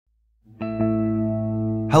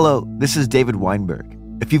Hello, this is David Weinberg.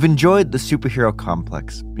 If you've enjoyed the superhero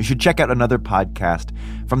complex, you should check out another podcast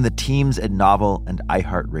from the teams at Novel and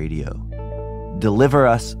iHeartRadio. Deliver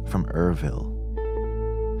Us from Ervil.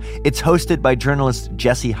 It's hosted by journalist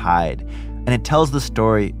Jesse Hyde, and it tells the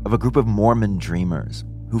story of a group of Mormon dreamers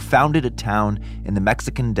who founded a town in the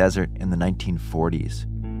Mexican desert in the 1940s.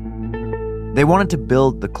 They wanted to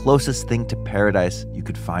build the closest thing to paradise you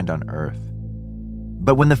could find on Earth.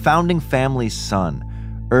 But when the founding family's son,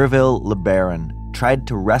 Ervil LeBaron, tried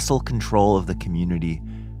to wrestle control of the community,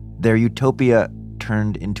 their utopia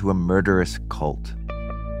turned into a murderous cult.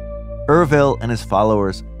 Ervil and his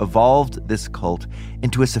followers evolved this cult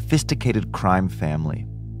into a sophisticated crime family,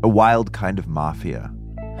 a wild kind of mafia,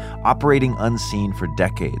 operating unseen for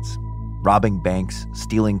decades, robbing banks,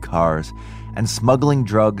 stealing cars, and smuggling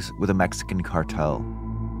drugs with a Mexican cartel.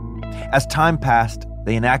 As time passed,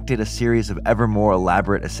 they enacted a series of ever more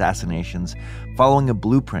elaborate assassinations following a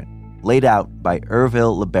blueprint laid out by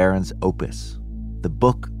Ervil LeBaron's opus, the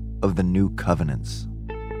Book of the New Covenants.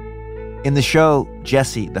 In the show,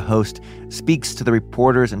 Jesse, the host, speaks to the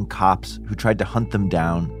reporters and cops who tried to hunt them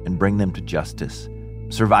down and bring them to justice,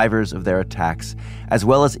 survivors of their attacks, as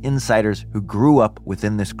well as insiders who grew up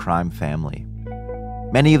within this crime family.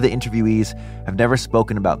 Many of the interviewees have never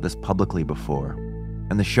spoken about this publicly before,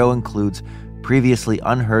 and the show includes previously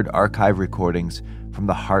unheard archive recordings from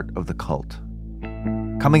the heart of the cult.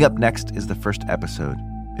 Coming up next is the first episode.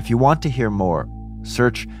 If you want to hear more,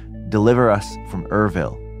 search Deliver Us from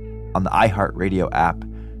Ervil on the iHeartRadio app,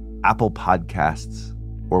 Apple Podcasts,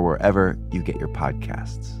 or wherever you get your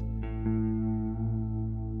podcasts.